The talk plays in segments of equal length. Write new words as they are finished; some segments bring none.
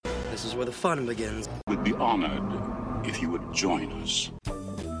This is where the fun begins. We'd be honored if you would join us.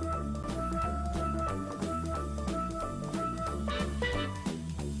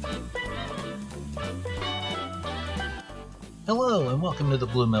 Hello and welcome to the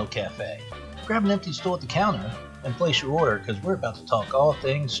Blue Mill Cafe. Grab an empty stool at the counter and place your order because we're about to talk all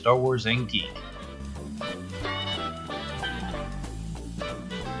things Star Wars and geek.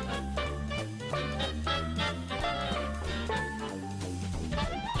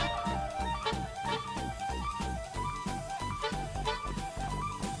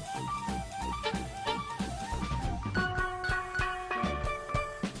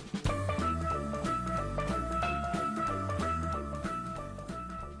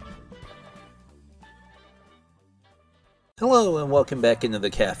 Hello and welcome back into the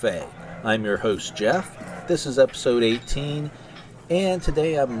cafe. I'm your host Jeff. This is episode 18 and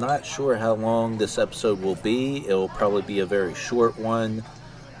today I'm not sure how long this episode will be. It will probably be a very short one.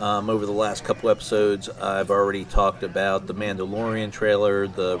 Over the last couple episodes I've already talked about the Mandalorian trailer,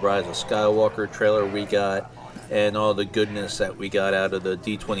 the Rise of Skywalker trailer we got, and all the goodness that we got out of the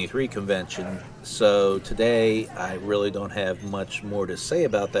D23 convention. So today I really don't have much more to say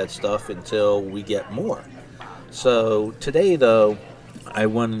about that stuff until we get more. So today, though, I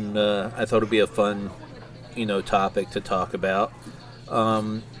thought it'd be a fun, topic to talk about,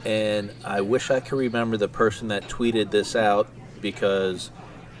 and I wish I could remember the person that tweeted this out because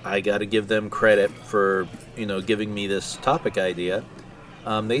I got to give them credit for, giving me this topic idea.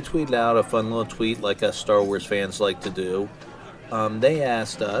 They tweeted out a fun little tweet like us Star Wars fans like to do. They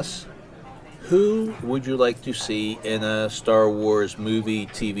asked us, who would you like to see in a Star Wars movie,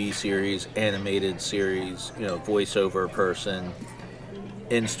 TV series, animated series, voiceover person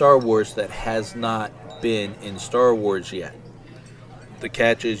in Star Wars that has not been in Star Wars yet? The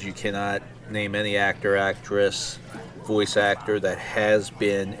catch is you cannot name any actor, actress, voice actor that has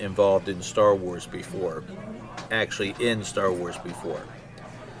been involved in Star Wars before. Actually, in Star Wars before.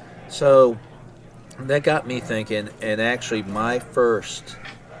 So, that got me thinking, and actually my first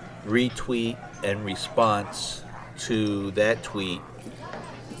retweet and response to that tweet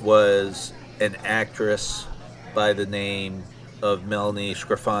was an actress by the name of Melanie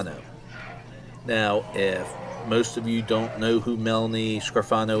Scrofano. Now, if most of you don't know who Melanie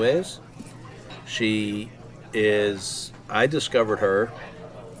Scrofano is, I discovered her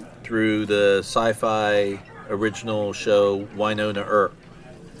through the sci-fi original show Wynonna Earp.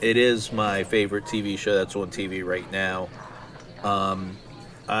 It is my favorite TV show that's on TV right now.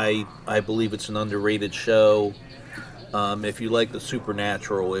 I believe it's an underrated show. If you like the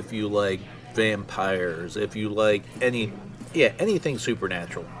supernatural, if you like vampires, if you like anything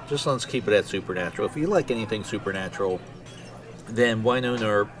supernatural, just let's keep it at supernatural. If you like anything supernatural, then Wynonna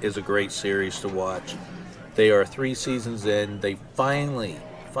Earp is a great series to watch. They are 3 seasons in. They finally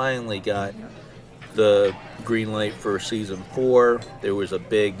got the green light for season 4. There was a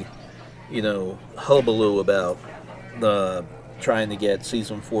big, hullabaloo about the trying to get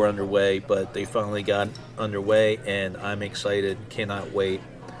season 4 underway, but they finally got underway, and I'm excited, cannot wait.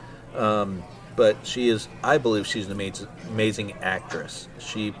 But I believe she's an amazing actress.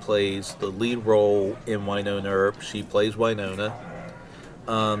 She plays the lead role in Wynonna Earp. She plays Wynonna.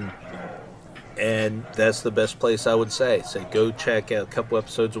 And that's the best place I would say. So go check out a couple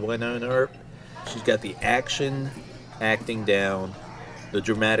episodes of Wynonna Earp. She's got the acting down, the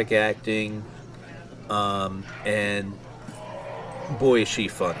dramatic acting, and boy, is she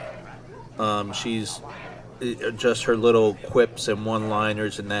funny. She's just her little quips and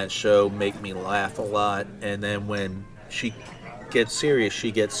one-liners in that show make me laugh a lot. And then when she gets serious, she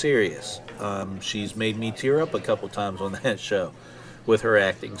gets serious. She's made me tear up a couple times on that show with her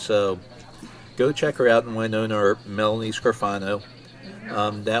acting. So go check her out in Wynonna Earp, Melanie Scrofano.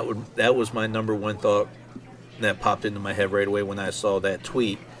 That was my number one thought that popped into my head right away when I saw that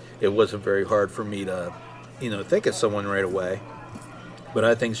tweet. It wasn't very hard for me to, think of someone right away. But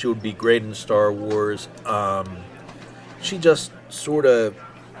I think she would be great in Star Wars. She just sort of,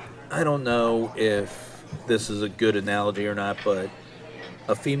 I don't know if this is a good analogy or not, but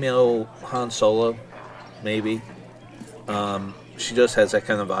a female Han Solo, maybe. She just has that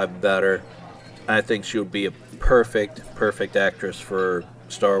kind of vibe about her. I think she would be a perfect actress for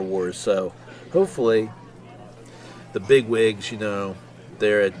Star Wars. So hopefully the bigwigs,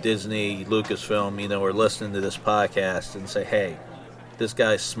 they're at Disney, Lucasfilm, are listening to this podcast and say, hey, this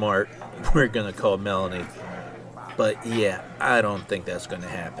guy's smart, we're going to call Melanie. But yeah, I don't think that's going to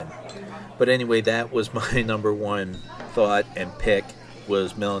happen. But anyway, that was my number one thought and pick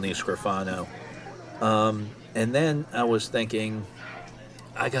was Melanie Scrofano. And then I was thinking,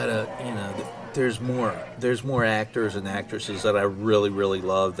 I gotta, there's more actors and actresses that I really, really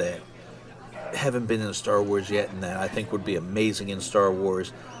love that haven't been in Star Wars yet, and that I think would be amazing in Star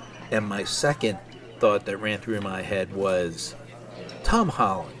Wars. And my second thought that ran through my head was Tom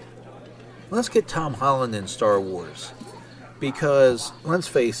Holland. Let's get Tom Holland in Star Wars, because let's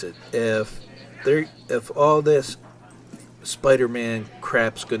face it, if all this Spider-Man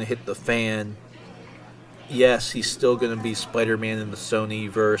crap's going to hit the fan, yes, he's still going to be Spider-Man in the Sony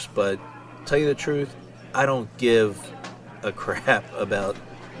verse, but tell you the truth, I don't give a crap about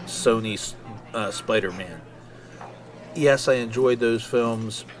Sony's Spider-Man. Yes, I enjoyed those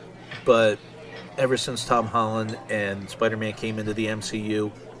films, but ever since Tom Holland and Spider-Man came into the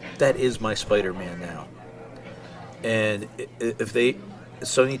MCU, that is my Spider-Man now. And if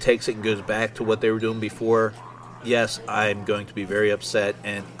Sony takes it and goes back to what they were doing before, yes, I'm going to be very upset,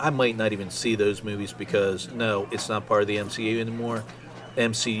 and I might not even see those movies because, no, it's not part of the MCU anymore.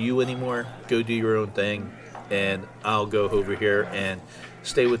 Go do your own thing, and I'll go over here and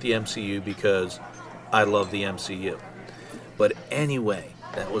stay with the MCU because I love the MCU. But anyway,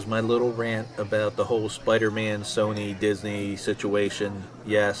 that was my little rant about the whole Spider-Man, Sony, Disney situation.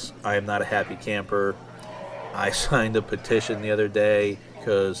 Yes, I am not a happy camper. I signed a petition the other day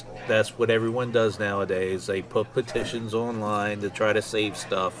because that's what everyone does nowadays. They put petitions online to try to save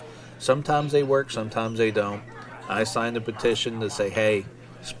stuff. Sometimes they work, sometimes they don't. I signed a petition to say, hey,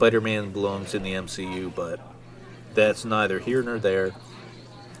 Spider-Man belongs in the MCU, but that's neither here nor there.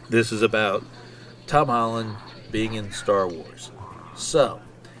 This is about Tom Holland being in Star Wars. So,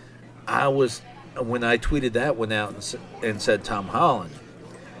 when I tweeted that one out and said Tom Holland,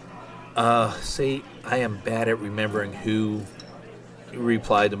 see, I am bad at remembering who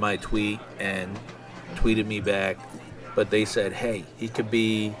replied to my tweet and tweeted me back, but they said, hey, he could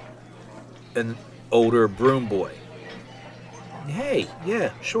be an older broom boy. Hey,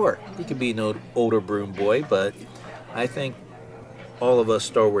 yeah, sure, he could be an older broom boy, but I think all of us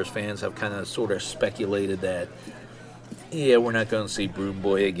Star Wars fans have kind of sort of speculated that, yeah, we're not going to see Broom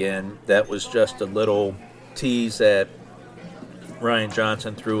Boy again. That was just a little tease that Rian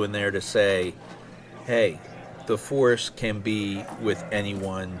Johnson threw in there to say, hey, the Force can be with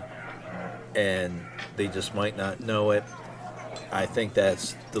anyone, and they just might not know it. I think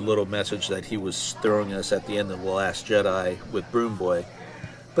that's the little message that he was throwing us at the end of The Last Jedi with Broom Boy.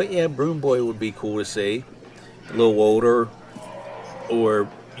 But yeah, Broom Boy would be cool to see. A little older, or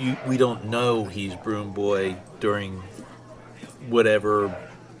we don't know he's Broom Boy during whatever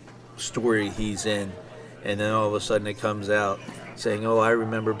story he's in, and then all of a sudden it comes out saying, oh, I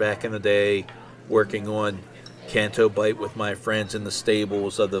remember back in the day working on Canto Bight with my friends in the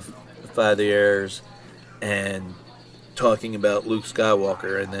stables of the Father Heirs and talking about Luke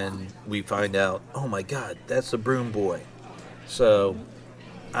Skywalker, and then we find out, oh my god, that's the Broom Boy. So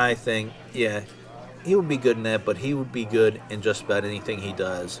I think, yeah, he would be good in that, but he would be good in just about anything he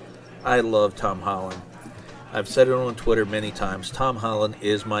does. I love Tom Holland. I've said it on Twitter many times. Tom Holland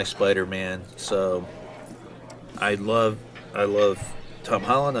is my Spider-Man. So I love Tom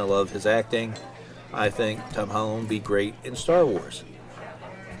Holland. I love his acting. I think Tom Holland would be great in Star Wars.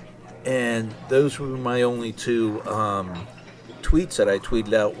 And those were my only two tweets that I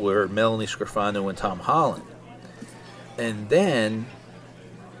tweeted out were Melanie Scrofano and Tom Holland. And then,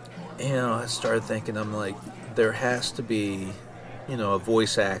 I started thinking, I'm like, there has to be, a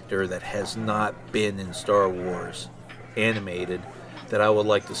voice actor that has not been in Star Wars animated that I would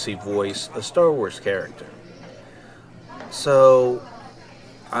like to see voice a Star Wars character. So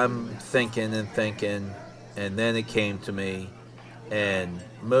I'm thinking, and then it came to me, and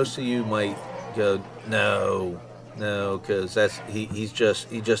most of you might go, no, because he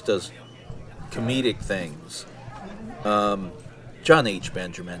just does comedic things. John H.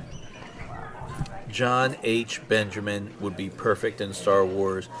 Benjamin. John H. Benjamin would be perfect in Star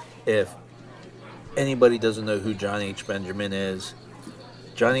Wars. If anybody doesn't know who John H. Benjamin is,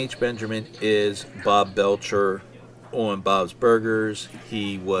 John H. Benjamin is Bob Belcher on Bob's Burgers.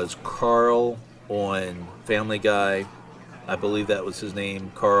 He was Carl on Family Guy. I believe that was his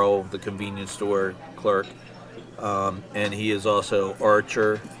name, Carl, the convenience store clerk. And he is also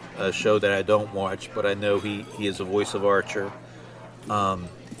Archer, a show that I don't watch, but I know he is the voice of Archer.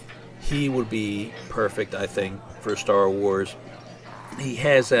 He would be perfect, I think, for Star Wars. He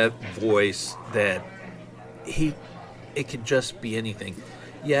has that voice that it could just be anything.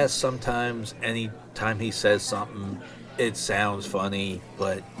 Yes, sometimes anytime he says something, it sounds funny,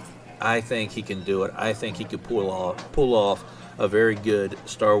 but I think he can do it. I think he could pull off a very good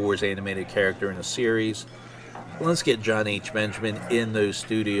Star Wars animated character in a series. Let's get John H. Benjamin in those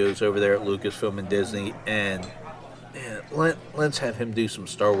studios over there at Lucasfilm and Disney, and let's have him do some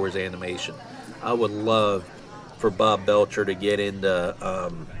Star Wars animation. I would love for Bob Belcher to get into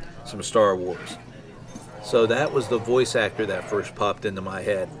some Star Wars. So that was the voice actor that first popped into my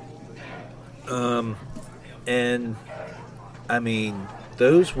head. And I mean,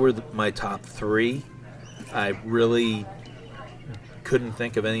 those were my top three. I really couldn't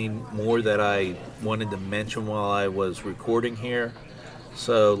think of any more that I wanted to mention while I was recording here.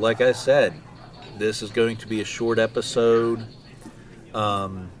 So, like I said, this is going to be a short episode.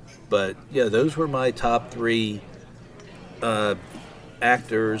 But yeah, those were my top three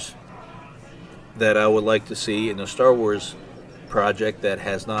actors that I would like to see in a Star Wars project that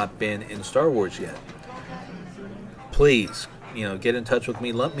has not been in Star Wars yet. Please, get in touch with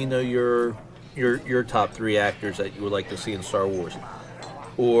me. Let me know your top three actors that you would like to see in Star Wars,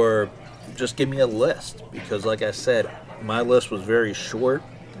 or just give me a list, because like I said, my list was very short.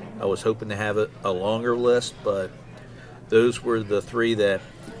 I was hoping to have a longer list, but those were the three that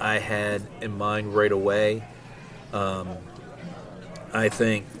I had in mind right away. I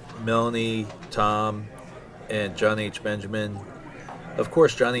think Melanie, Tom, and John H. Benjamin. Of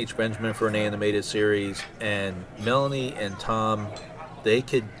course, John H. Benjamin for an animated series, and Melanie and Tom, they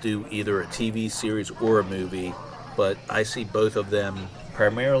could do either a TV series or a movie, but I see both of them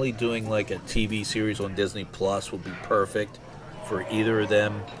primarily doing like a TV series on Disney Plus would be perfect for either of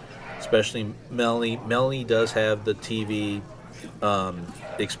them, especially Melanie. Melanie does have the TV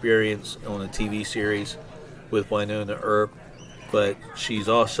experience on a TV series with Winona Earp, but she's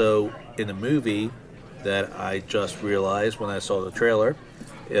also in a movie that I just realized when I saw the trailer.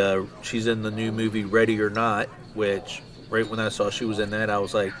 She's in the new movie Ready or Not, which right when I saw she was in that, I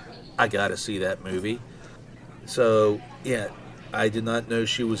was like, I gotta see that movie. So yeah, I did not know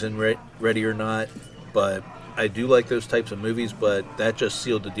she was in Ready or Not, but I do like those types of movies, but that just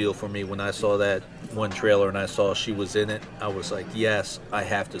sealed the deal for me when I saw that one trailer and I saw she was in it. I was like, yes, I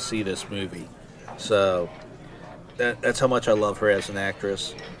have to see this movie. So that's how much I love her as an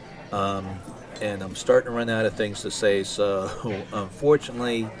actress. And I'm starting to run out of things to say, so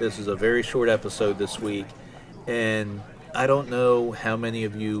unfortunately, this is a very short episode this week, and I don't know how many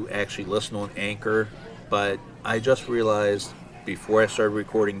of you actually listen on Anchor, but I just realized before I started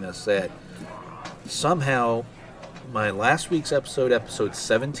recording this that somehow my last week's episode, episode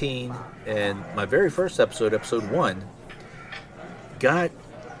 17, and my very first episode, episode 1, got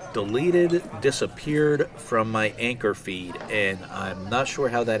deleted, disappeared from my Anchor feed, and I'm not sure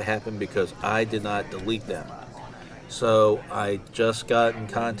how that happened because I did not delete them. So I just got in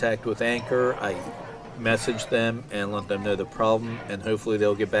contact with Anchor. I messaged them and let them know the problem, and hopefully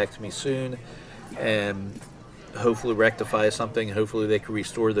they'll get back to me soon and hopefully rectify something. Hopefully they can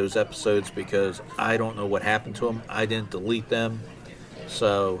restore those episodes because I don't know what happened to them. I didn't delete them.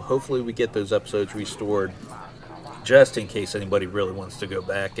 So hopefully we get those episodes restored, just in case anybody really wants to go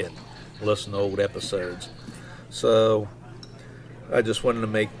back and listen to old episodes. So I just wanted to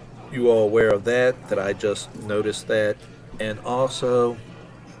make you all aware of that I just noticed that. And also,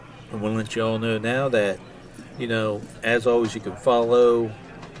 I want to let you all know now that, as always, you can follow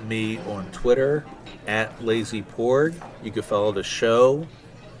me on Twitter at LazyPorg. You can follow the show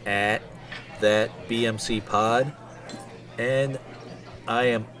at ThatBMCPod. And I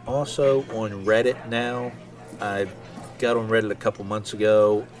am also on Reddit now. I got on Reddit a couple months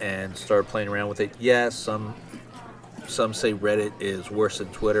ago and started playing around with it. Yes, some say Reddit is worse than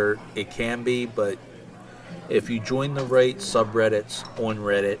Twitter. It can be, but if you join the right subreddits on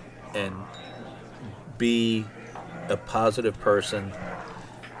Reddit and be a positive person,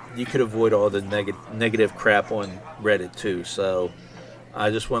 you could avoid all the negative crap on Reddit too. So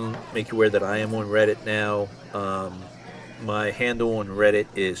I just want to make you aware that I am on Reddit now. My handle on Reddit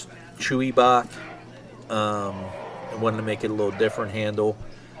is Chewybach. I wanted to make it a little different handle,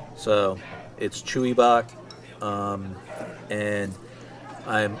 so it's Chewybach, and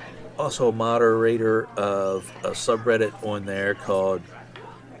I'm also a moderator of a subreddit on there called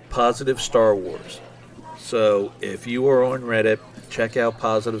Positive Star Wars. So if you are on Reddit, check out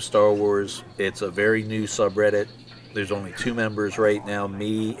Positive Star Wars. It's a very new subreddit. There's only 2 members right now,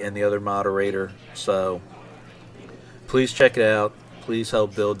 me and the other moderator, so please check it out. Please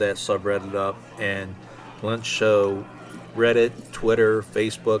help build that subreddit up, and let's show Reddit, Twitter,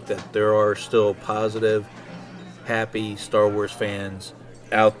 Facebook that there are still positive, happy Star Wars fans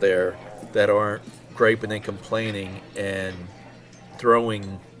out there that aren't griping and complaining and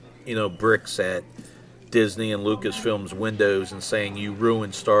throwing, bricks at Disney and Lucasfilm's windows and saying you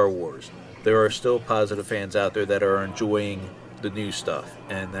ruined Star Wars. There are still positive fans out there that are enjoying the new stuff,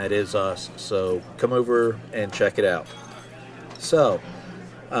 and that is us. So come over and check it out. So,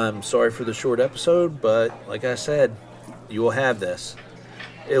 I'm sorry for the short episode, but like I said, you will have this.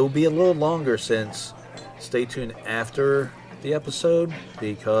 It will be a little longer since stay tuned after the episode,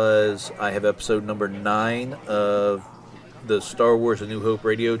 because I have episode number 9 of the Star Wars A New Hope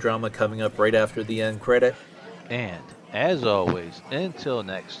radio drama coming up right after the end credit. And, as always, until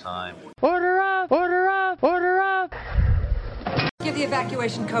next time, order up! Order up! Order up! Give the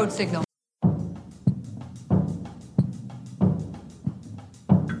evacuation code signal.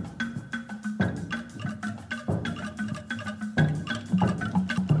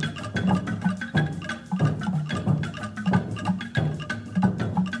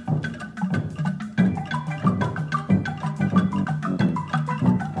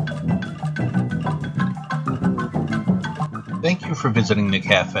 Thank you for visiting the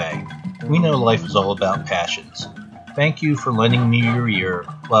cafe. We know life is all about passions. Thank you for lending me your ear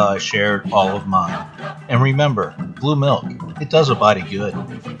while I shared all of mine. And remember, blue milk, it does a body good.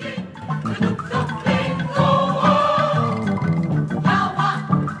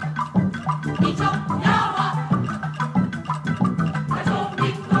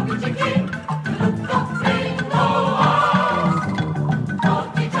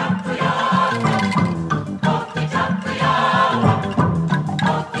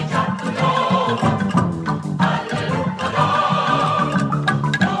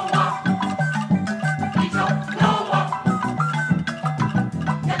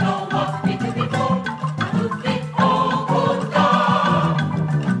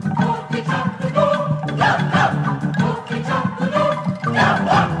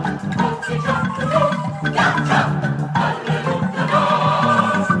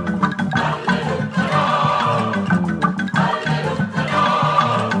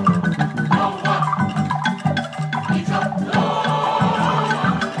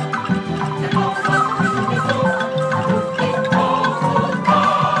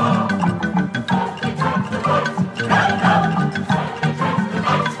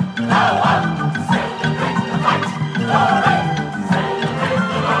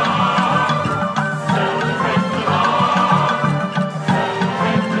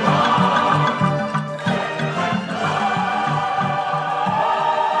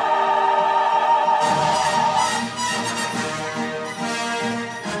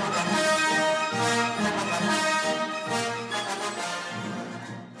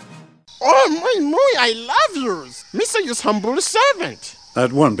 I love yours. Mr. Your humble servant.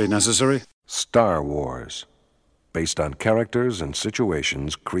 That won't be necessary. Star Wars, based on characters and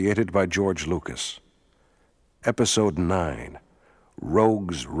situations created by George Lucas. Episode 9,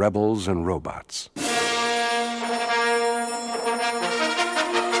 Rogues, Rebels, and Robots.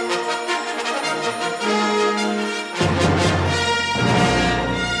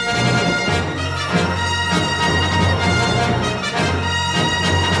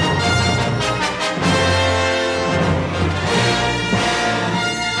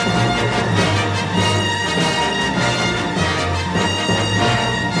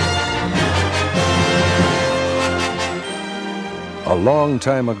 A long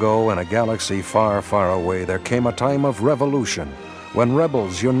time ago, in a galaxy far, far away, there came a time of revolution, when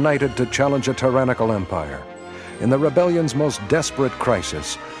rebels united to challenge a tyrannical empire. In the rebellion's most desperate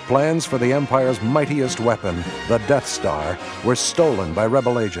crisis, plans for the Empire's mightiest weapon, the Death Star, were stolen by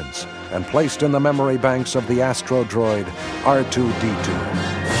rebel agents and placed in the memory banks of the astro droid R2-D2.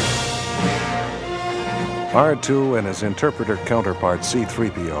 R2 and his interpreter counterpart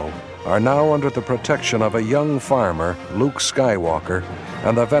C-3PO are now under the protection of a young farmer, Luke Skywalker,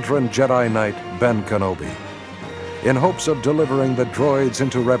 and the veteran Jedi Knight, Ben Kenobi. In hopes of delivering the droids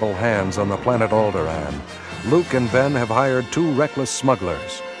into rebel hands on the planet Alderaan, Luke and Ben have hired 2 reckless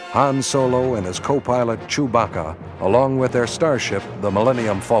smugglers, Han Solo and his co-pilot Chewbacca, along with their starship, the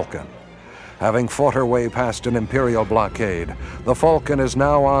Millennium Falcon. Having fought her way past an Imperial blockade, the Falcon is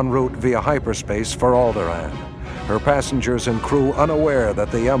now en route via hyperspace for Alderaan, her passengers and crew unaware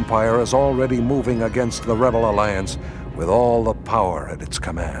that the Empire is already moving against the Rebel Alliance with all the power at its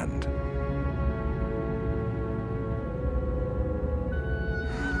command.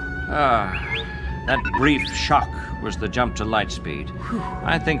 That brief shock was the jump to light speed.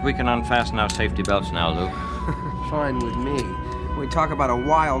 I think we can unfasten our safety belts now, Luke. Fine with me. We talk about a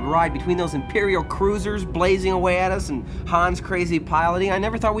wild ride between those Imperial cruisers blazing away at us and Han's crazy piloting. I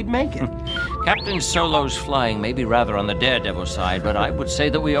never thought we'd make it. Captain Solo's flying may be rather on the daredevil side, but I would say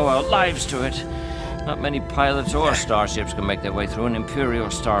that we owe our lives to it. Not many pilots or starships can make their way through an Imperial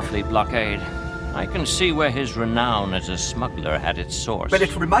Starfleet blockade. I can see where his renown as a smuggler had its source. But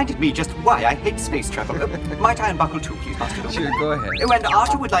it reminded me just why I hate space travel. Might I unbuckle too, please, Master Luke? Sure, go ahead. And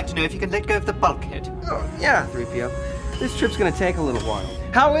Arthur would like to know if you can let go of the bulkhead. Oh, yeah, 3PO. This trip's gonna take a little while.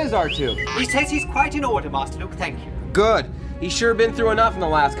 How is R2? He says he's quite in order, Master Luke, thank you. Good. He's sure been through enough in the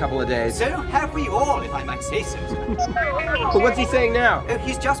last couple of days. So have we all, if I might say so, sir. But what's he saying now? Oh,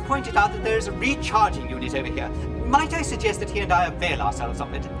 he's just pointed out that there's a recharging unit over here. Might I suggest that he and I avail ourselves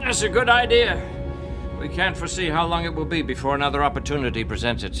of it? That's a good idea. We can't foresee how long it will be before another opportunity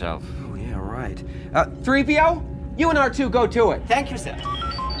presents itself. Oh, yeah, right. 3PO, you and R2 go to it. Thank you, sir.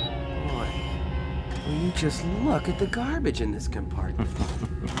 Boy, will you just look at the garbage in this compartment.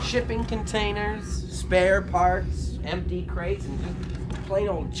 Shipping containers, spare parts, empty crates, and just plain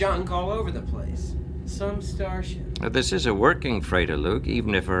old junk all over the place. Some starship. This is a working freighter, Luke,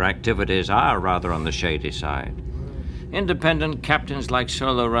 even if her activities are rather on the shady side. Independent captains like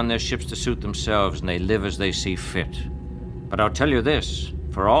Solo run their ships to suit themselves, and they live as they see fit. But I'll tell you this,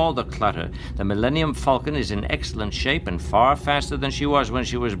 for all the clutter, the Millennium Falcon is in excellent shape and far faster than she was when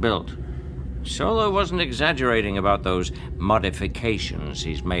she was built. Solo wasn't exaggerating about those modifications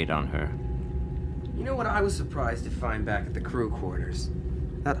he's made on her. You know what I was surprised to find back at the crew quarters?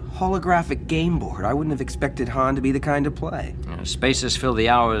 That holographic game board. I wouldn't have expected Han to be the kind to play. Spaces fill the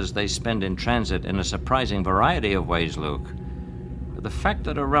hours they spend in transit in a surprising variety of ways, Luke. But the fact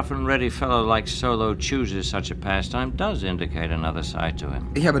that a rough-and-ready fellow like Solo chooses such a pastime does indicate another side to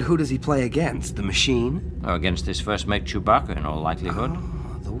him. Yeah, but who does he play against? The machine? Or against his first mate Chewbacca, in all likelihood.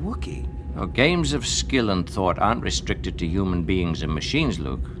 Oh, the Wookiee. Games of skill and thought aren't restricted to human beings and machines,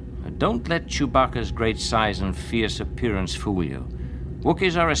 Luke. Don't let Chewbacca's great size and fierce appearance fool you.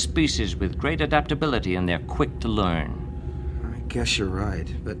 Wookiees are a species with great adaptability, and they're quick to learn. I guess you're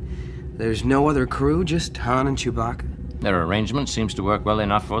right, but there's no other crew, just Han and Chewbacca? Their arrangement seems to work well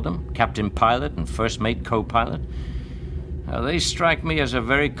enough for them. Captain Pilot and First Mate Co-Pilot. They strike me as a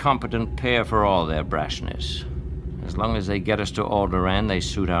very competent pair for all their brashness. As long as they get us to Alderaan, they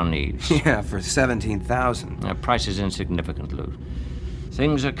suit our needs. Yeah, for 17,000. Their price is insignificant, Luke.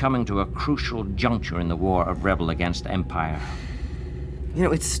 Things are coming to a crucial juncture in the war of Rebel against Empire. You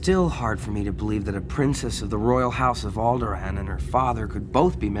know, it's still hard for me to believe that a princess of the royal house of Alderaan and her father could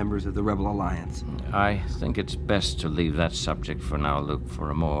both be members of the Rebel Alliance. I think it's best to leave that subject for now, Luke, for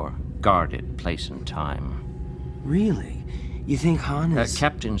a more guarded place and time. Really? You think Han is...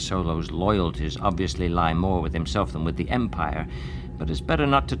 Captain Solo's loyalties obviously lie more with himself than with the Empire, but it's better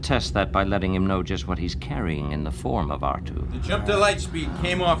not to test that by letting him know just what he's carrying in the form of R2. The jump to lightspeed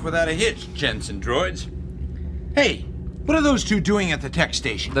came off without a hitch, gents and droids. Hey, what are those two doing at the tech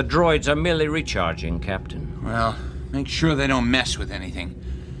station? The droids are merely recharging, Captain. Well, make sure they don't mess with anything.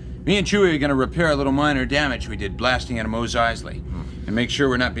 Me and Chewie are going to repair a little minor damage we did blasting out of Mos Eisley, and make sure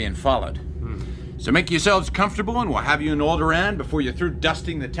we're not being followed. So make yourselves comfortable, and we'll have you in Alderaan before you're through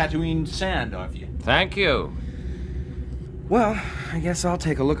dusting the Tatooine sand off you. Thank you. Well, I guess I'll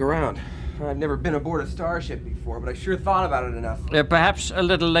take a look around. I've never been aboard a starship before, but I sure thought about it enough. Perhaps a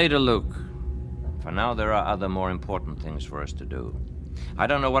little later, Luke. For now, there are other more important things for us to do. I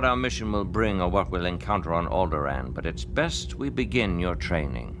don't know what our mission will bring or what we'll encounter on Alderaan, but it's best we begin your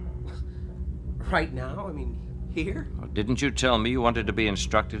training. Right now? I mean, here? Well, didn't you tell me you wanted to be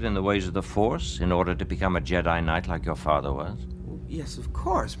instructed in the ways of the Force in order to become a Jedi Knight like your father was? Well, yes, of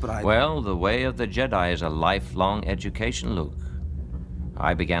course, but I... Well, the way of the Jedi is a lifelong education, Luke.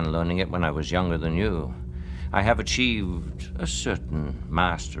 I began learning it when I was younger than you. I have achieved a certain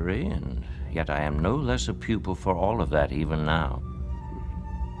mastery, and yet I am no less a pupil for all of that even now.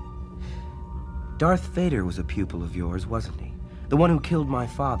 Darth Vader was a pupil of yours, wasn't he? The one who killed my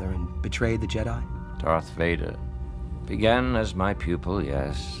father and betrayed the Jedi? Darth Vader began as my pupil,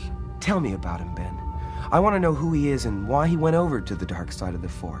 yes. Tell me about him, Ben. I want to know who he is and why he went over to the dark side of the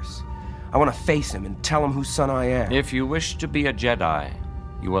Force. I want to face him and tell him whose son I am. If you wish to be a Jedi,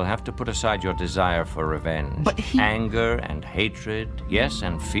 you will have to put aside your desire for revenge. But Anger and hatred, yes,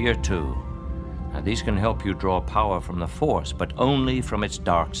 and fear too. Now, these can help you draw power from the Force, but only from its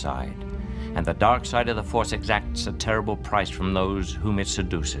dark side. And the dark side of the Force exacts a terrible price from those whom it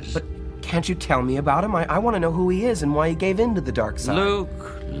seduces. But can't you tell me about him? I want to know who he is and why he gave in to the dark side.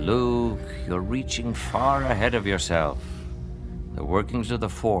 Luke, you're reaching far ahead of yourself. The workings of the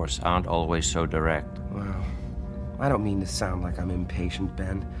Force aren't always so direct. Well, I don't mean to sound like I'm impatient,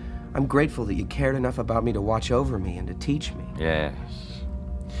 Ben. I'm grateful that you cared enough about me to watch over me and to teach me. Yes.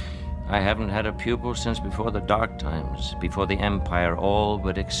 I haven't had a pupil since before the Dark Times, before the Empire all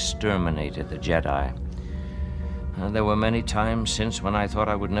but exterminated the Jedi. There were many times since when I thought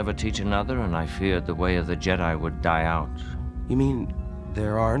I would never teach another, and I feared the way of the Jedi would die out. You mean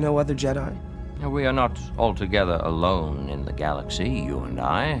there are no other Jedi? We are not altogether alone in the galaxy, you and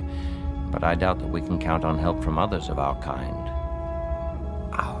I, but I doubt that we can count on help from others of our kind.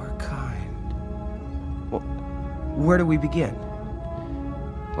 Our kind? Well, where do we begin?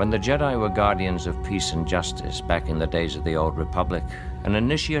 When the Jedi were guardians of peace and justice back in the days of the Old Republic, an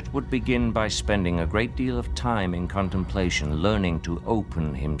initiate would begin by spending a great deal of time in contemplation, learning to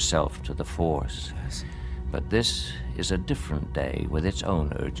open himself to the Force. Yes. But this is a different day with its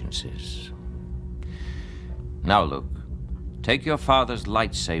own urgencies. Now, Luke, take your father's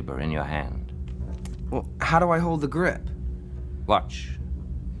lightsaber in your hand. Well, how do I hold the grip? Watch.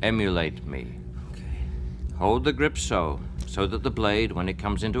 Emulate me. Okay. Hold the grip so that the blade, when it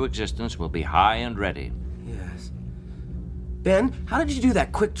comes into existence, will be high and ready. Yes. Ben, how did you do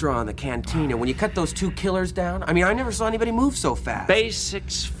that quick draw in the cantina when you cut those 2 killers down? I mean, I never saw anybody move so fast.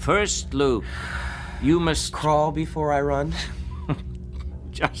 Basics first, Luke. You must... Crawl before I run?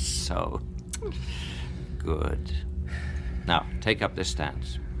 Just so. Good. Now, take up this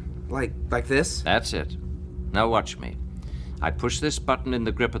stance. Like this? That's it. Now watch me. I push this button in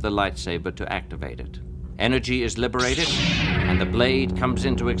the grip of the lightsaber to activate it. Energy is liberated, and the blade comes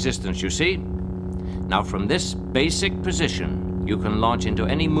into existence, you see? Now, from this basic position, you can launch into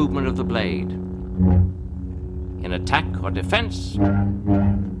any movement of the blade. In attack or defense,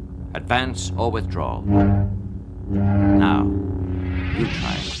 advance or withdrawal. Now, you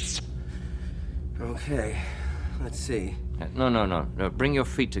try it. Okay, let's see. No. Bring your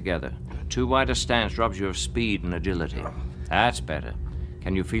feet together. Too wide a stance robs you of speed and agility. That's better.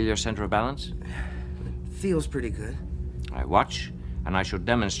 Can you feel your center of balance? Feels pretty good. I watch, and I shall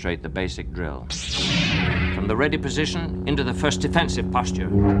demonstrate the basic drill. From the ready position into the first defensive posture.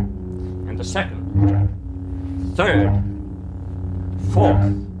 And the second, third, fourth.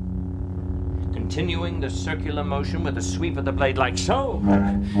 Continuing the circular motion with a sweep of the blade like so,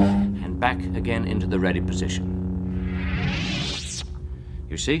 and back again into the ready position.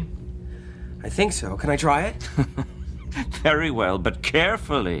 You see? I think so. Can I try it? Very well, but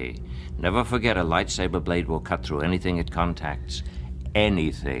carefully. Never forget a lightsaber blade will cut through anything it contacts.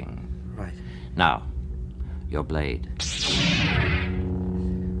 Anything. Right. Now, your blade.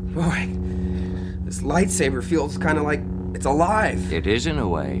 Boy, this lightsaber feels kind of like it's alive. It is in a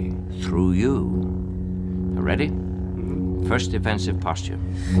way, through you. Now, ready? First defensive posture.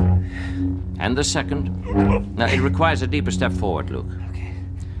 And the second. Now, it requires a deeper step forward, Luke. Okay.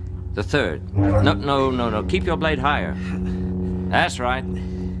 The third. No. Keep your blade higher. That's right.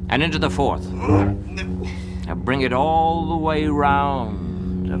 And into the fourth. Now bring it all the way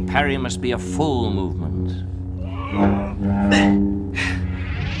round. A parry must be a full movement.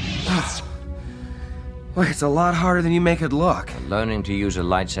 Boy, it's a lot harder than you make it look. Learning to use a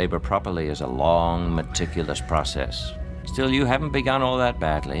lightsaber properly is a long, meticulous process. Still, you haven't begun all that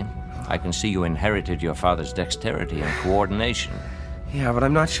badly. I can see you inherited your father's dexterity and coordination. Yeah, but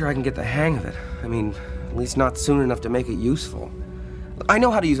I'm not sure I can get the hang of it. I mean, at least not soon enough to make it useful. I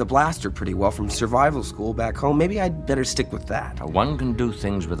know how to use a blaster pretty well from survival school back home. Maybe I'd better stick with that. One can do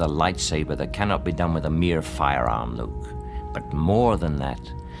things with a lightsaber that cannot be done with a mere firearm, Luke. But more than that,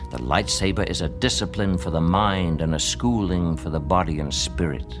 the lightsaber is a discipline for the mind and a schooling for the body and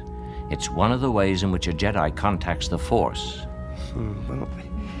spirit. It's one of the ways in which a Jedi contacts the Force. Well,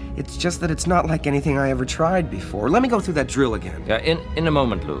 it's just that it's not like anything I ever tried before. Let me go through that drill again. In a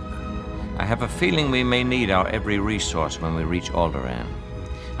moment, Luke. I have a feeling we may need our every resource when we reach Alderaan.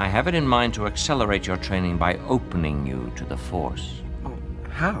 I have it in mind to accelerate your training by opening you to the Force. Oh,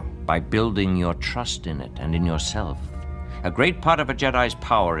 how? By building your trust in it and in yourself. A great part of a Jedi's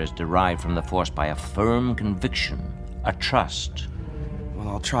power is derived from the Force by a firm conviction, a trust. Well,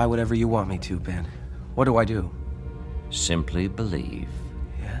 I'll try whatever you want me to, Ben. What do I do? Simply believe.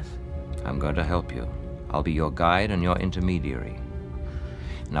 Yes? I'm going to help you. I'll be your guide and your intermediary.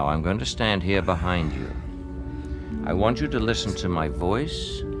 Now I'm going to stand here behind you. I want you to listen to my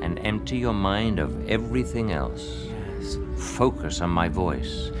voice and empty your mind of everything else. Yes. Focus on my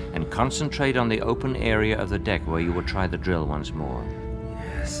voice and concentrate on the open area of the deck where you will try the drill once more.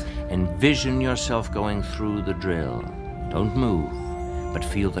 Yes. Envision yourself going through the drill. Don't move, but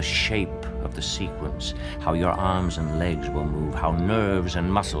feel the shape of the sequence, how your arms and legs will move, how nerves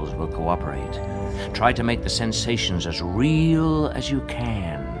and muscles will cooperate. Try to make the sensations as real as you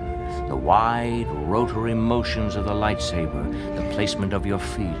can. The wide, rotary motions of the lightsaber, the placement of your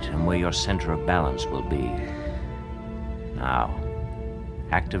feet, and where your center of balance will be. Now,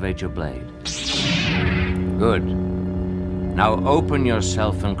 activate your blade. Good. Now open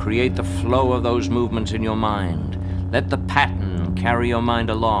yourself and create the flow of those movements in your mind. Let the pattern carry your mind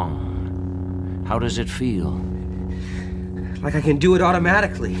along. How does it feel? Like I can do it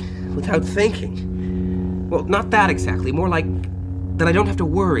automatically, without thinking. Well, not that exactly. More like that I don't have to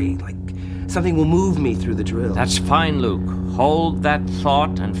worry. Like something will move me through the drill. That's fine, Luke. Hold that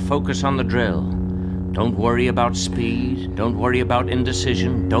thought and focus on the drill. Don't worry about speed. Don't worry about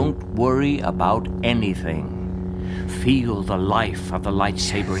indecision. Don't worry about anything. Feel the life of the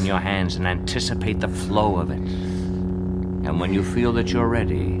lightsaber in your hands and anticipate the flow of it. And when you feel that you're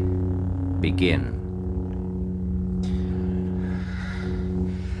ready, begin.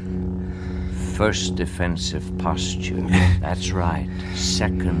 First defensive posture. That's right.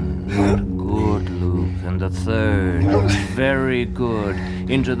 Second. Good, Luke. And the third. Very good.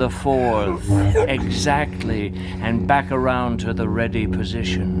 Into the fourth. Exactly. And back around to the ready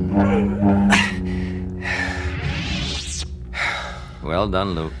position. Well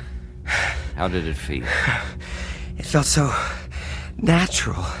done, Luke. How did it feel? It felt so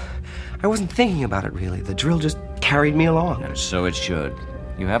natural. I wasn't thinking about it, really. The drill just carried me along. And so it should.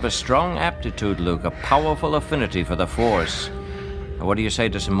 You have a strong aptitude, Luke, a powerful affinity for the Force. What do you say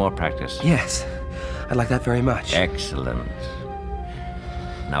to some more practice? Yes, I'd like that very much. Excellent.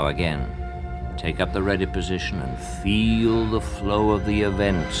 Now again, take up the ready position and feel the flow of the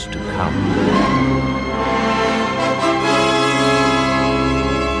events to come.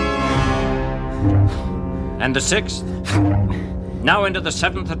 And the sixth. Now into the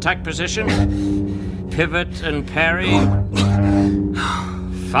seventh attack position. Pivot and parry.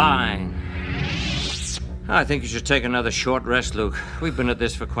 Fine. I think you should take another short rest, Luke. We've been at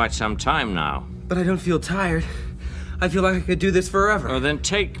this for quite some time now. But I don't feel tired. I feel like I could do this forever. Oh, then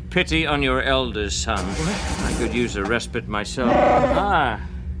take pity on your elders, son. What? I could use a respite myself.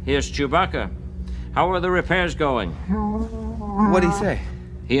 Here's Chewbacca. How are the repairs going? What'd he say?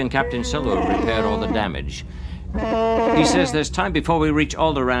 He and Captain Solo have repaired all the damage. He says there's time before we reach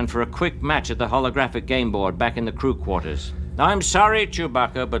Alderaan for a quick match at the holographic game board back in the crew quarters. I'm sorry,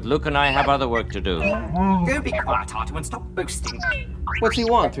 Chewbacca, but Luke and I have other work to do. Go be quiet, R2, and stop boasting. What's he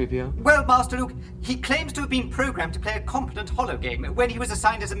want, 3PO? Well, Master Luke, he claims to have been programmed to play a competent hologame when he was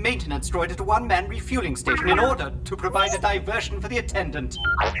assigned as a maintenance droid at a one-man refueling station in order to provide a diversion for the attendant.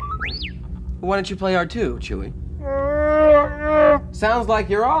 Why don't you play R2, Chewie? Sounds like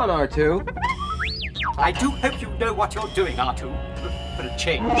you're on, R2. I do hope you know what you're doing, R2, for a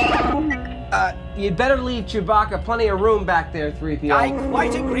change. You'd better leave Chewbacca plenty of room back there, 3PO. I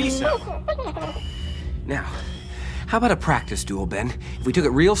quite agree, sir. Now, how about a practice duel, Ben? If we took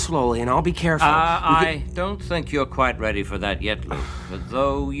it real slowly, and I'll be careful. I don't think you're quite ready for that yet, Luke.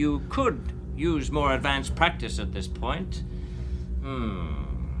 Though you could use more advanced practice at this point.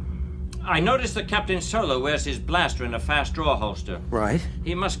 I noticed that Captain Solo wears his blaster in a fast draw holster. Right.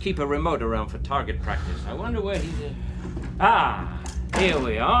 He must keep a remote around for target practice. I wonder where he's... Here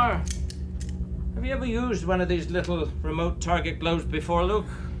we are. Have you ever used one of these little remote target globes before, Luke?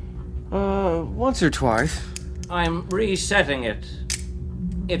 Once or twice. I'm resetting it.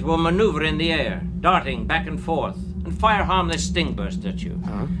 It will maneuver in the air, darting back and forth, and fire harmless sting bursts at you.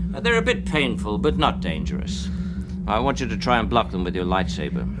 They're a bit painful, but not dangerous. I want you to try and block them with your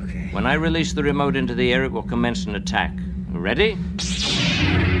lightsaber. Okay. When I release the remote into the air, it will commence an attack. Ready?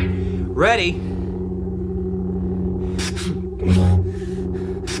 Ready?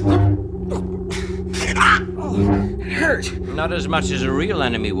 It hurt. Not as much as a real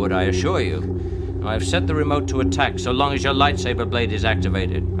enemy would, I assure you. I've set the remote to attack so long as your lightsaber blade is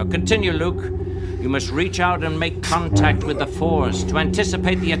activated. Now continue, Luke. You must reach out and make contact with the Force to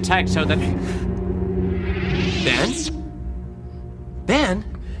anticipate the attack so that... Ben? Ben?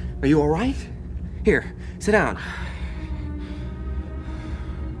 Are you all right? Here, sit down.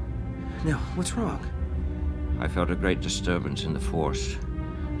 Now, what's wrong? I felt a great disturbance in the Force,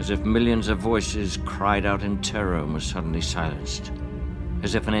 as if millions of voices cried out in terror and were suddenly silenced,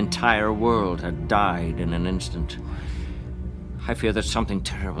 as if an entire world had died in an instant. I fear that something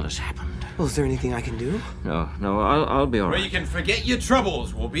terrible has happened. Well, is there anything I can do? No, I'll be all right. Well, you can forget your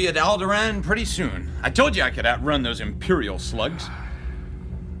troubles. We'll be at Alderaan pretty soon. I told you I could outrun those Imperial slugs.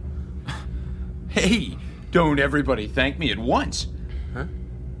 Hey, don't everybody thank me at once. Huh?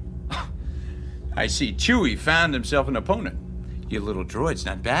 I see Chewie found himself an opponent. Your little droid's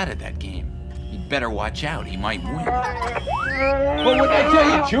not bad at that game. You'd better watch out. He might win. Well, what did I tell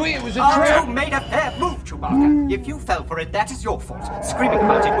you, Chewie? It was a trap. R2 made a fair move, Chewbacca. If you fell for it, that is your fault. Screaming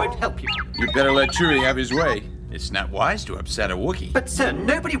about it won't help you. You'd better let Chewie have his way. It's not wise to upset a Wookiee. But, sir,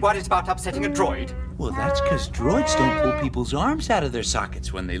 nobody worries about upsetting a droid. Well, that's because droids don't pull people's arms out of their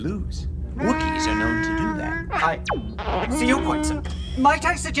sockets when they lose. Wookiees are known to do that. I see your point, sir. Might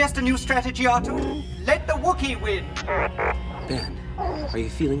I suggest a new strategy, R2? Let the Wookiee win. Ben, are you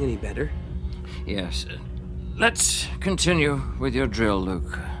feeling any better? Yes. Let's continue with your drill,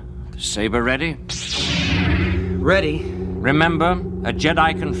 Luke. Saber ready? Ready. Remember, a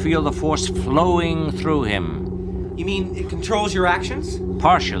Jedi can feel the Force flowing through him. You mean it controls your actions?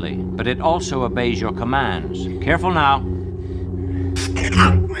 Partially, but it also obeys your commands. Careful now.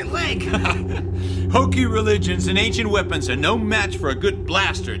 Ow, my leg! Hokey religions and ancient weapons are no match for a good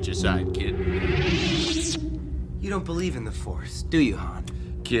blaster at your side, kid. You don't believe in the Force, do you, Han?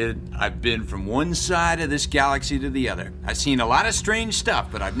 Kid, I've been from one side of this galaxy to the other. I've seen a lot of strange stuff,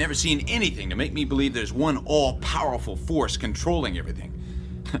 but I've never seen anything to make me believe there's one all-powerful force controlling everything.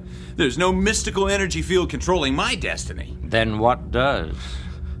 There's no mystical energy field controlling my destiny. Then what does?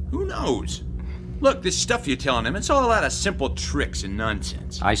 Who knows? Look, this stuff you're telling him, it's all a lot of simple tricks and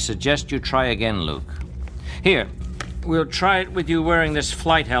nonsense. I suggest you try again, Luke. Here, we'll try it with you wearing this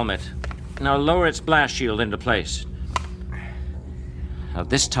flight helmet. Now lower its blast shield into place. Now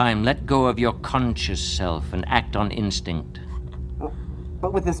this time, let go of your conscious self and act on instinct.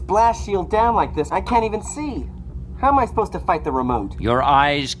 But with this blast shield down like this, I can't even see. How am I supposed to fight the remote? Your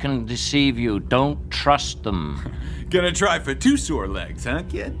eyes can deceive you. Don't trust them. Gonna try for 2 sore legs, huh,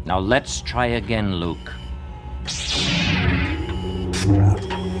 kid? Now let's try again, Luke.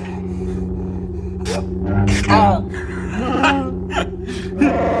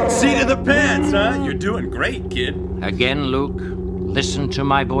 Seat of the pants, huh? You're doing great, kid. Again, Luke. Listen to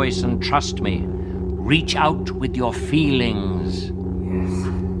my voice and trust me. Reach out with your feelings.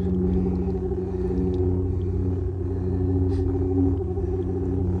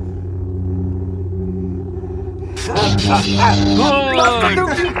 Yes.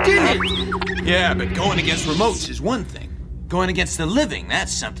 Luke, you did it! Yeah, but going against remotes is one thing. Going against the living,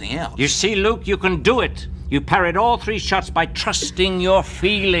 that's something else. You see, Luke, you can do it. You parried all 3 shots by trusting your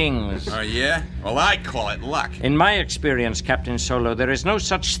feelings. Oh, yeah? Well, I call it luck. In my experience, Captain Solo, there is no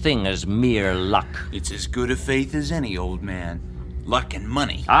such thing as mere luck. It's as good a faith as any, old man. Luck and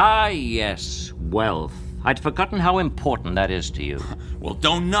money. Ah, yes, wealth. I'd forgotten how important that is to you. Well,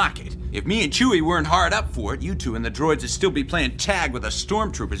 don't knock it. If me and Chewie weren't hard up for it, you two and the droids would still be playing tag with the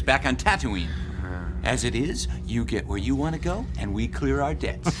stormtroopers back on Tatooine. As it is, you get where you want to go, and we clear our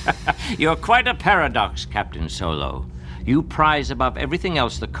debts. You're quite a paradox, Captain Solo. You prize above everything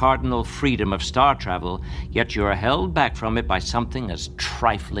else the cardinal freedom of star travel, yet you're held back from it by something as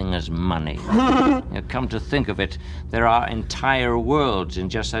trifling as money. Come to think of it, there are entire worlds in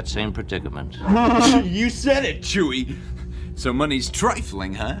just that same predicament. You said it, Chewie. So money's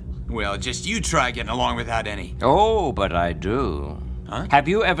trifling, huh? Well, just you try getting along without any. Oh, but I do. Huh? Have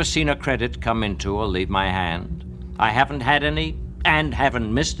you ever seen a credit come into or leave my hand? I haven't had any, and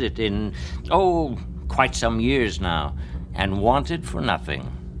haven't missed it in, quite some years now, and wanted for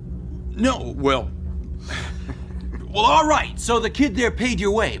nothing. No, well, all right. So the kid there paid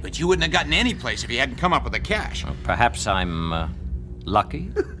your way, but you wouldn't have gotten any place if you hadn't come up with the cash. Perhaps I'm lucky?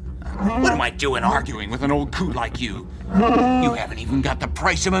 What am I doing arguing with an old coot like you? You haven't even got the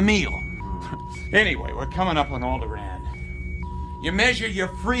price of a meal. Anyway, we're coming up on Alderaan. You measure your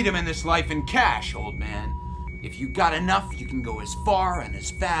freedom in this life in cash, old man. If you got enough, you can go as far and as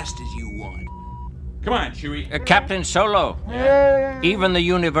fast as you want. Come on, Chewie. Captain Solo. Even the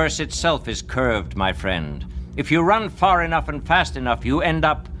universe itself is curved, my friend. If you run far enough and fast enough, you end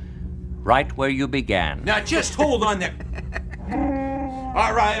up right where you began. Now just hold on there.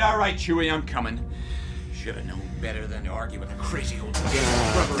 All right, Chewie, I'm coming. Should have known better than to argue with a crazy old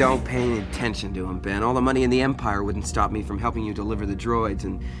man. Don't pay any attention to him, Ben. All the money in the Empire wouldn't stop me from helping you deliver the droids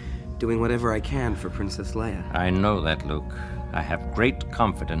and doing whatever I can for Princess Leia. I know that, Luke. I have great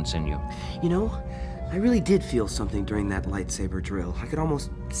confidence in you. You know, I really did feel something during that lightsaber drill. I could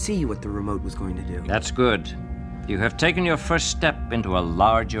almost see what the remote was going to do. That's good. You have taken your first step into a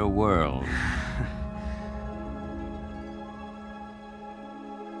larger world.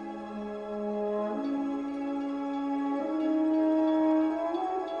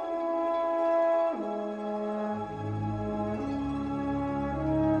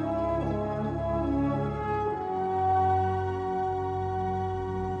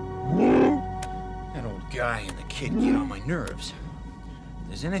 Guy and the kid get on my nerves. If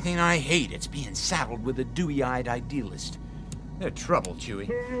there's anything I hate, it's being saddled with a dewy-eyed idealist. They're trouble, Chewie.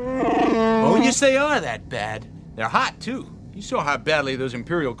 Oh, yes, they are that bad. They're hot, too. You saw how badly those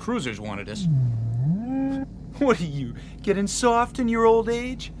Imperial cruisers wanted us. What are you, getting soft in your old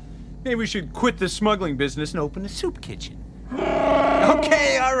age? Maybe we should quit the smuggling business and open a soup kitchen.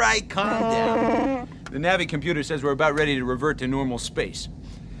 Okay, all right, calm down. The Navi computer says we're about ready to revert to normal space.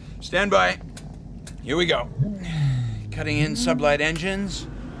 Stand by. Here we go. Cutting in sublight engines.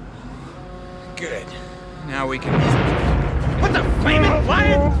 Good. Now we can... What the flaming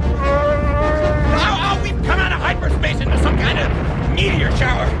flying? Oh, we've come out of hyperspace into some kind of meteor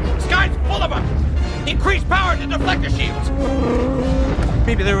shower. The sky's full of them. Increase power to deflector shields.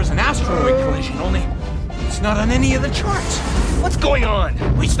 Maybe there was an asteroid collision, only it's It's not on any of the charts. What's going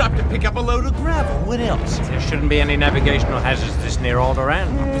on? We stopped to pick up a load of gravel. What else? There shouldn't be any navigational hazards this near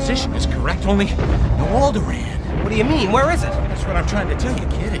Alderaan. Our position is correct, only no Alderaan. What do you mean? Where is it? That's what I'm trying to tell you,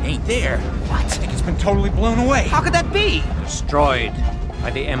 kid. It ain't there. What? I think it's been totally blown away. How could that be? Destroyed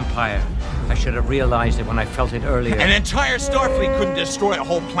by the Empire. I should have realized it when I felt it earlier. An entire Starfleet couldn't destroy a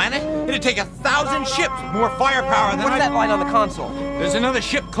whole planet. It'd take 1,000 ships with more firepower than What's that line on the console? There's another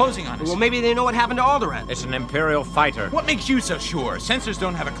ship closing on us. Well, maybe they know what happened to Alderaan. It's an Imperial fighter. What makes you so sure? Sensors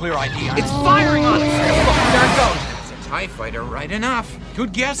don't have a clear idea. It's firing on us! Look, there it goes! It's a TIE fighter, right enough.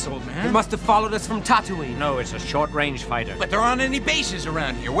 Good guess, old man. It must have followed us from Tatooine. No, it's a short-range fighter. But there aren't any bases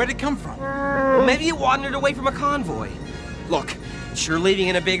around here. Where'd it come from? Well, maybe it wandered away from a convoy. Look, sure leaving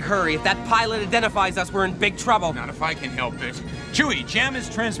in a big hurry. If that pilot identifies us, we're in big trouble. Not if I can help it. Chewie, jam his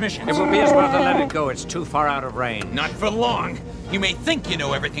transmissions. It will be as well to let it go. It's too far out of range. Not for long. You may think you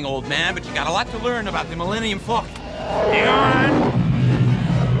know everything, old man, but you got a lot to learn about the Millennium Falcon. Hang on!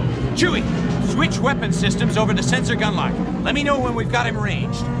 Chewie, switch weapon systems over to sensor gun lock. Let me know when we've got him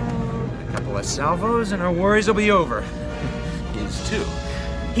ranged. A couple of salvos and our worries will be over. His too.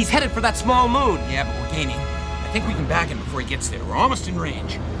 He's headed for that small moon. Yeah, but we're gaining. I think we can back him before he gets there. We're almost in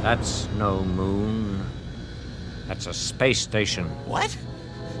range. That's no moon. That's a space station. What?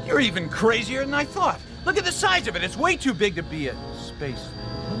 You're even crazier than I thought. Look at the size of it. It's way too big to be a space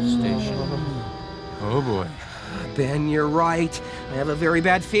station. Oh, boy. Ben, you're right. I have a very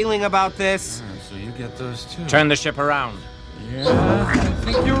bad feeling about this. So you get those too. Turn the ship around. Yeah, I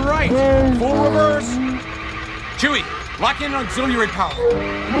think you're right. Full reverse. Chewie, lock in auxiliary power.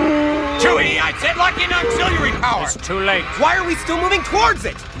 Chewie, I said lock in auxiliary power. It's too late. Why are we still moving towards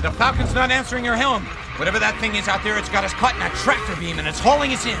it? The Falcon's not answering your helm. Whatever that thing is out there, it's got us caught in a tractor beam and it's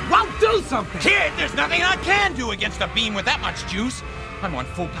hauling us in. Well, do something! Kid, there's nothing I can do against a beam with that much juice. I'm on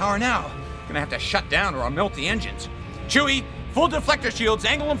full power now. Gonna have to shut down or I'll melt the engines. Chewie, full deflector shields,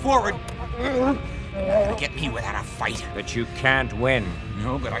 angle them forward. Gonna get me without a fight. But you can't win.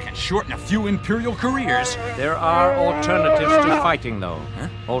 No, but I can shorten a few Imperial careers. There are alternatives to fighting, though. Huh?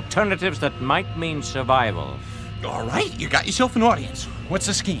 Alternatives that might mean survival. All right, you got yourself an audience. What's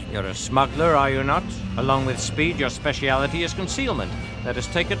the scheme? You're a smuggler, are you not? Along with speed, your speciality is concealment. Let us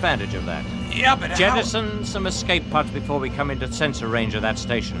take advantage of that. Yeah, but jettison some escape pods before we come into sensor range of that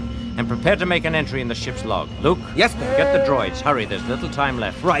station. And prepare to make an entry in the ship's log. Luke? Yes, Ben? Get the droids. Hurry, there's little time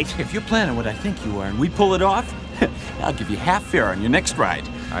left. Right. If you're planning what I think you are and we pull it off, I'll give you half fare on your next ride.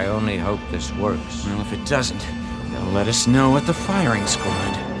 I only hope this works. Well, if it doesn't, they'll let us know at the firing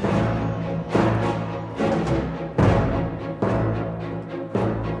squad.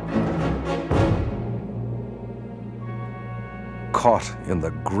 Caught in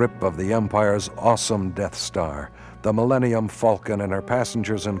the grip of the Empire's awesome Death Star, the Millennium Falcon and her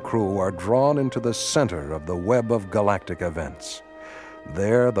passengers and crew are drawn into the center of the web of galactic events.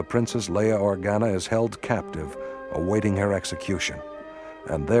 There, the Princess Leia Organa is held captive, awaiting her execution.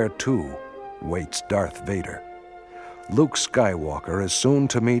 And there, too, waits Darth Vader. Luke Skywalker is soon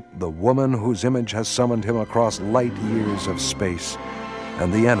to meet the woman whose image has summoned him across light years of space,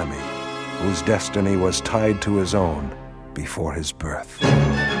 and the enemy whose destiny was tied to his own before his birth.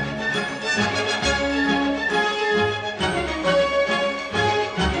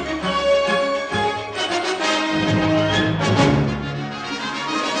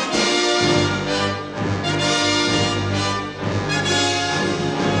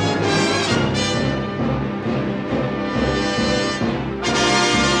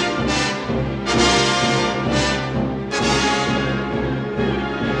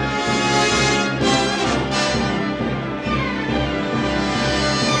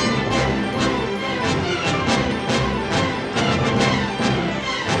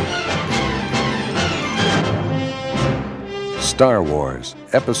 Star Wars,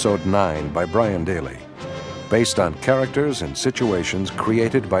 Episode 9 by Brian Daley, based on characters and situations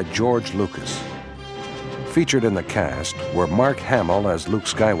created by George Lucas. Featured in the cast were Mark Hamill as Luke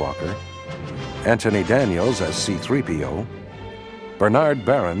Skywalker, Anthony Daniels as C-3PO, Bernard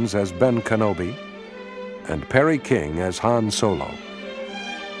Behrens as Ben Kenobi, and Perry King as Han Solo.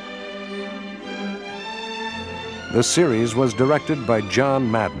 The series was directed by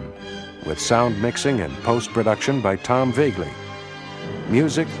John Madden, with sound mixing and post-production by Tom Vagley.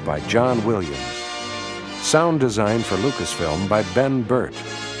 Music by John Williams. Sound design for Lucasfilm by Ben Burt.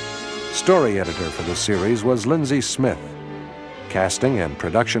 Story editor for the series was Lindsay Smith. Casting and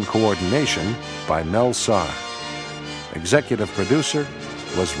production coordination by Mel Sarr. Executive producer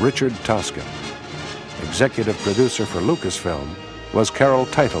was Richard Toscan. Executive producer for Lucasfilm was Carol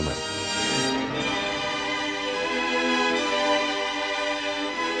Teitelman.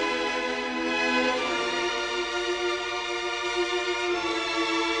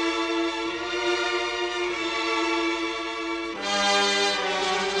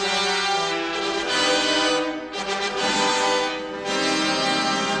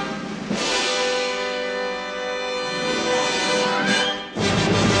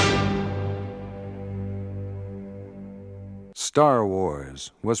 Star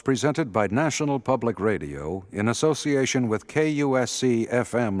Wars was presented by National Public Radio in association with KUSC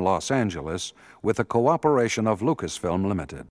FM Los Angeles with the cooperation of Lucasfilm Limited.